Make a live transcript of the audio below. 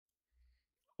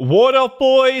What up,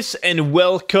 boys, and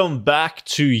welcome back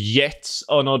to yet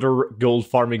another gold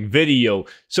farming video.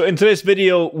 So in today's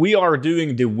video, we are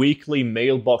doing the weekly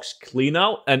mailbox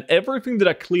cleanout, and everything that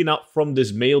I clean out from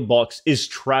this mailbox is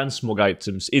transmog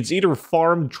items. It's either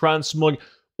farmed transmog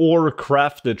or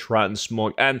crafted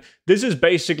transmog, and this is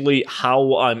basically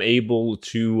how I'm able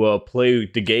to play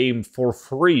the game for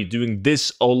free, doing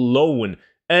this alone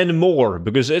and more,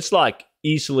 because it's like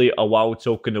easily a WoW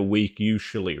token a week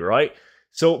usually, right?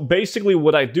 So basically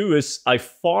what I do is I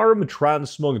farm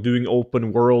transmog doing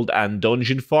open world and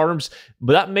dungeon farms,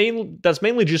 but that's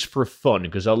mainly just for fun,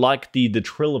 because I like the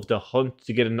thrill of the hunt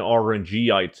to get an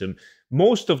RNG item.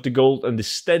 Most of the gold and the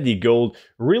steady gold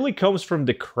really comes from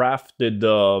the crafted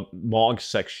mog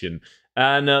section,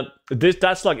 and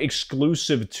that's like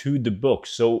exclusive to the book,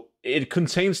 so it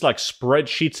contains like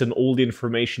spreadsheets and all the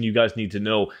information you guys need to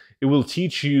know. It will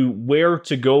teach you where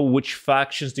to go, which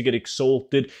factions to get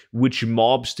exalted, which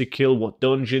mobs to kill, what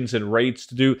dungeons and raids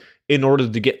to do in order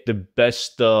to get the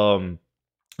best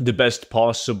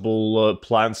possible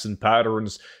plans and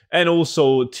patterns, and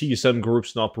also TSM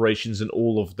groups and operations and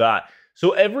all of that.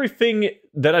 So everything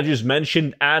that I just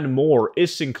mentioned and more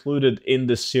is included in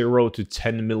the 0 to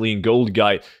 10 million gold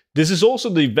guide. This is also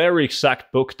the very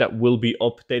exact book that will be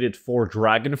updated for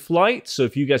Dragonflight. So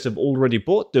if you guys have already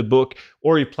bought the book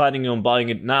or you're planning on buying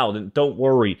it now, then don't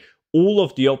worry. All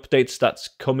of the updates that's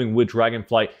coming with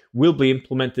Dragonflight will be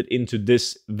implemented into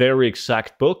this very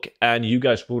exact book, and you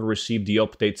guys will receive the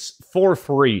updates for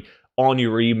free on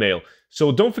your email.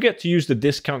 So don't forget to use the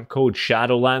discount code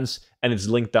Shadowlands, and it's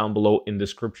linked down below in the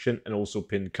description and also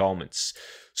pinned comments.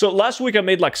 So last week I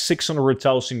made like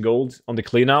 600,000 gold on the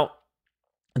cleanout.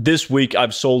 This week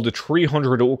I've sold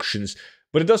 300 auctions,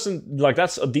 but it doesn't, like,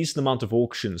 that's a decent amount of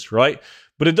auctions, right?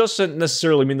 But it doesn't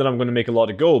necessarily mean that I'm going to make a lot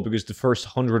of gold, because the first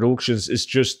 100 auctions is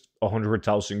just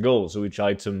 100,000 gold. So each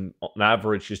item on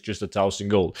average is just 1,000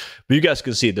 gold. But you guys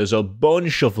can see there's a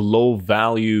bunch of low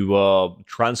value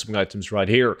transmog items right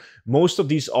here. Most of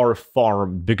these are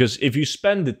farmed, because if you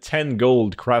spend 10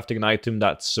 gold crafting an item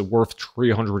that's worth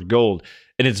 300 gold,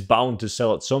 and it's bound to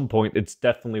sell at some point, it's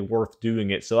definitely worth doing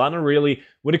it. So I don't really,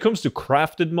 when it comes to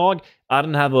crafted mog, I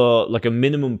don't have a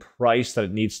minimum price that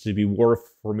it needs to be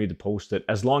worth for me to post it.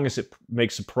 As long as it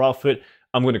makes a profit,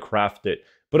 I'm going to craft it.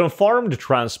 But on farmed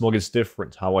transmog, it's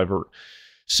different, however.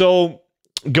 So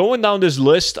going down this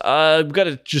list, I've got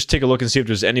to just take a look and see if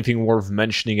there's anything worth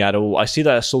mentioning at all. I see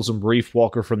that I sold some Reef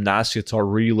Walker from Nascitar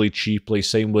really cheaply.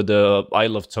 Same with the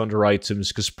Isle of Thunder items,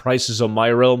 because prices on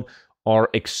my realm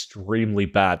are extremely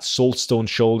bad. Saltstone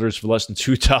Shoulders for less than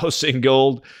 2,000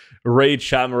 gold. Rage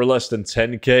Hammer less than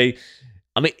 10k.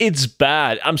 I mean, it's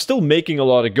bad. I'm still making a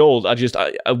lot of gold.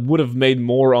 I would have made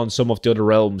more on some of the other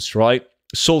realms, right?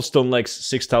 Saltstone Legs,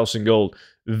 6,000 gold.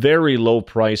 Very low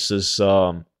prices.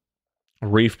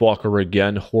 Reef Walker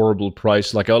again, horrible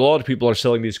price. Like, a lot of people are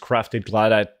selling these crafted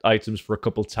glad items for a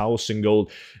couple thousand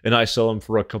gold, and I sell them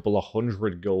for a couple of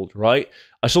hundred gold, right?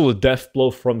 I sold a Death Blow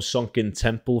from Sunken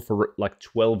Temple for like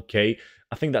 12k.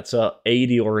 I think that's a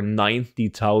 80 or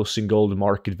 90,000 gold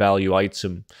market value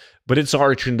item. But it's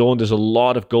Archer Dawn. There's a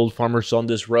lot of gold farmers on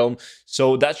this realm,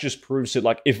 so that just proves it.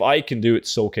 Like, if I can do it,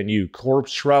 so can you.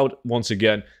 Corpse Shroud, once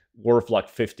again, worth like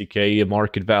 50k, a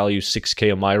market value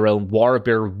 6k on my realm.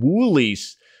 Warbear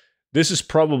Woolies. This is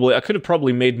probably, I could have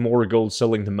probably made more gold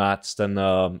selling the mats than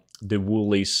the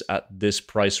Woolies at this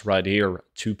price right here,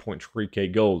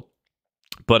 2.3k gold.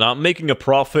 But I'm making a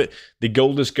profit. The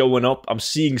gold is going up. I'm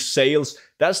seeing sales.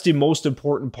 That's the most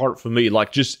important part for me.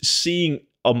 Like, just seeing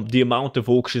the amount of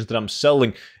auctions that I'm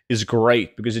selling is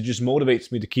great, because it just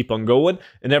motivates me to keep on going.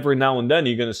 And every now and then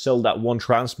you're going to sell that one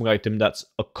transmog item that's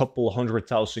a couple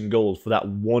 100,000 gold for that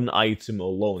one item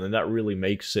alone, and that really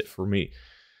makes it for me.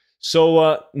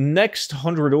 So next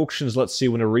 100 auctions, let's see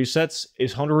when it resets,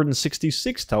 is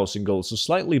 166,000 gold, so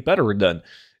slightly better then.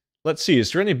 Let's see,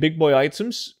 is there any big boy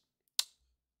items?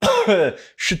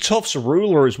 Shatuff's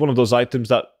Ruler is one of those items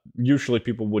that usually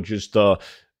people would just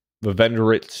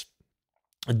vendor it.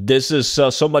 This is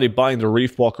somebody buying the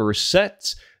Reef Walker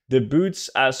set. The boots,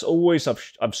 as always,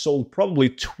 I've sold probably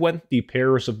 20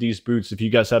 pairs of these boots. If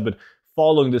you guys have been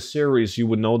following the series, you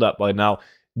would know that by now.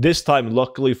 This time,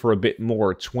 luckily, for a bit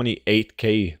more,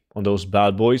 28k on those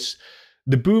bad boys.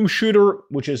 The Boom Shooter,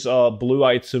 which is a blue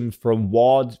item from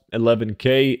WoD,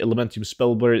 11k. Elementium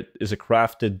Spellbearer is a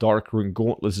crafted. Darkrune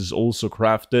Gauntlets is also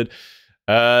crafted.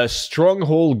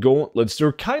 Stronghold Gauntlets,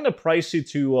 they're kind of pricey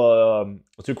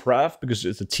to craft, because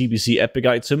it's a TBC epic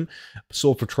item.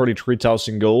 Sold for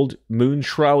 33,000 gold.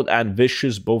 Moonshroud and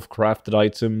Vicious, both crafted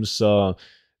items.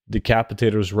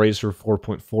 Decapitator's Razor,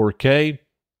 4.4k.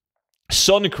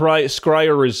 Sun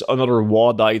Scryer is another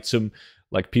WoD item.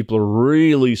 Like, people are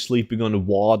really sleeping on the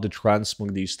WoD, the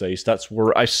transmog these days. That's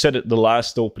where I said it the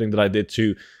last opening that I did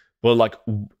too. But like,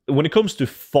 when it comes to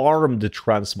farm the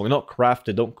transmog, not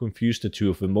crafted, don't confuse the two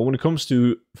of them. But when it comes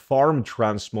to farm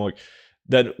transmog,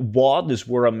 then WoD is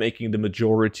where I'm making the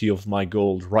majority of my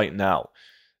gold right now.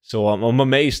 So I'm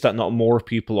amazed that not more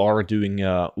people are doing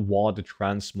WoD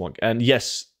transmog. And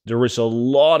yes, there is a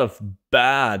lot of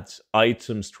bad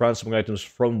items, transmog items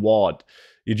from WoD.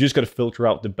 You just gotta filter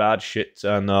out the bad shit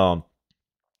and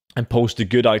post the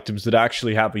good items that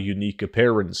actually have a unique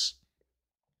appearance.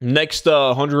 Next,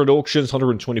 100 auctions,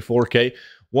 124k.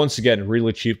 Once again,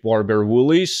 really cheap Warbear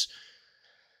Woolies.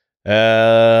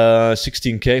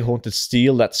 16k Haunted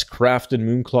Steel, that's crafted.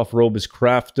 Mooncloth Robe is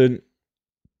crafted.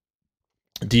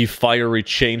 The Fiery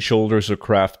Chain Shoulders are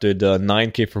crafted.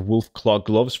 9k for Wolf Claw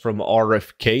Gloves from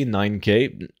RFK,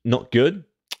 9k. Not good.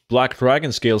 Black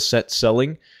Dragon Scale set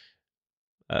selling.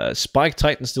 Spike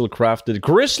Titan still crafted.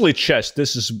 Grizzly Chest,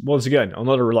 this is, once again,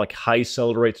 another like high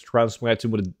sell rate transmog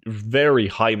item with a very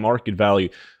high market value,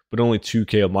 but only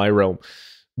 2k on my realm.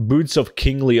 Boots of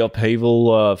Kingly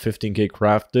Uphavel, 15k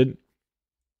crafted.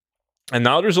 And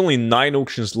now there's only 9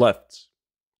 auctions left.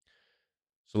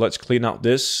 So let's clean out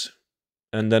this.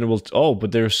 And then we'll... Oh,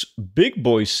 but there's big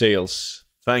boy sales.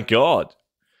 Thank God.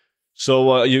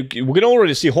 So we can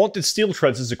already see Haunted Steel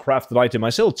Treads is a crafted item. I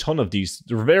sell a ton of these.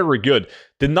 They're very good.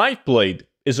 The Nightblade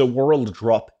is a World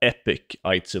Drop Epic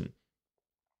item.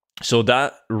 So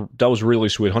that was really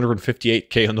sweet.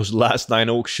 158k on those last 9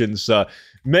 auctions.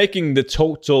 Making the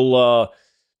total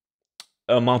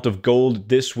amount of gold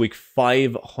this week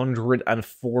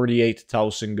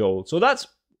 548,000 gold. So that's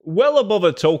well above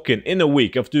a token in a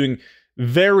week of doing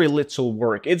very little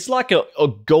work. It's like a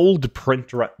gold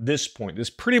printer at this point. It's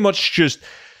pretty much just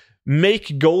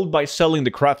make gold by selling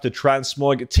the crafted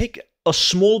transmog. Take a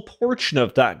small portion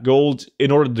of that gold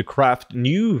in order to craft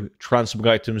new transmog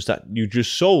items that you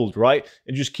just sold, right?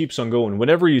 It just keeps on going.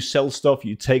 Whenever you sell stuff,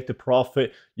 you take the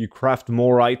profit, you craft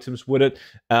more items with it,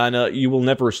 and you will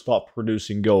never stop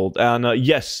producing gold. And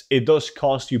yes, it does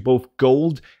cost you both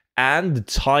gold and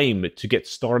time to get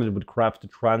started with crafted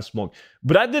transmog.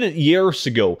 But I did it years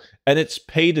ago, and it's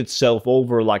paid itself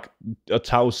over like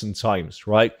 1,000 times,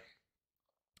 right?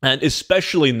 And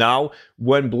especially now,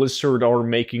 when Blizzard are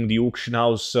making the auction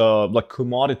house like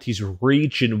commodities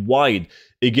region-wide,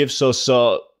 it gives us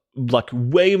like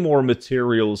way more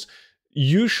materials.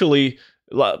 Usually,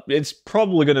 it's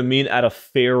probably going to mean at a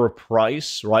fair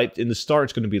price, right? In the start,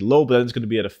 it's going to be low, but then it's going to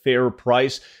be at a fair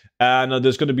price. And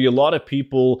there's going to be a lot of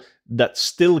people that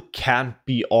still can't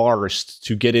be arsed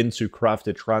to get into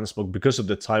crafted transmog because of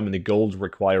the time and the gold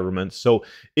requirement. So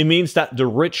it means that the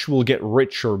rich will get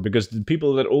richer because the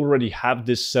people that already have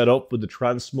this set up with the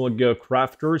transmog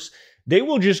crafters, they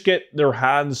will just get their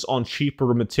hands on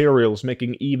cheaper materials,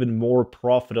 making even more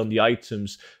profit on the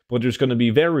items. But there's going to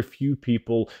be very few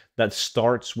people that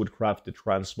starts with crafted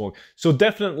transmog. So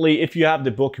definitely, if you have the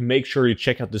book, make sure you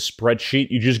check out the spreadsheet.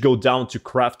 You just go down to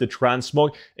crafted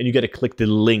transmog and you got to click the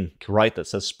link, right? That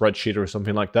says spreadsheet or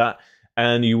something like that.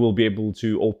 And you will be able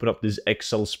to open up this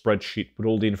Excel spreadsheet with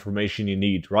all the information you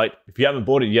need, right? If you haven't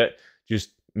bought it yet, just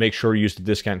make sure you use the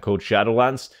discount code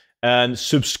Shadowlands. And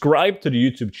subscribe to the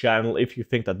YouTube channel if you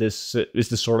think that this is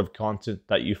the sort of content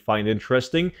that you find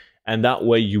interesting. And that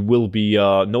way you will be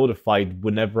notified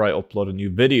whenever I upload a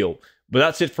new video. But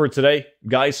that's it for today.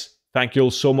 Guys, thank you all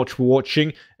so much for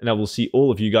watching. And I will see all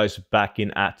of you guys back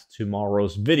in at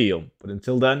tomorrow's video. But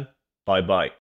until then, bye-bye.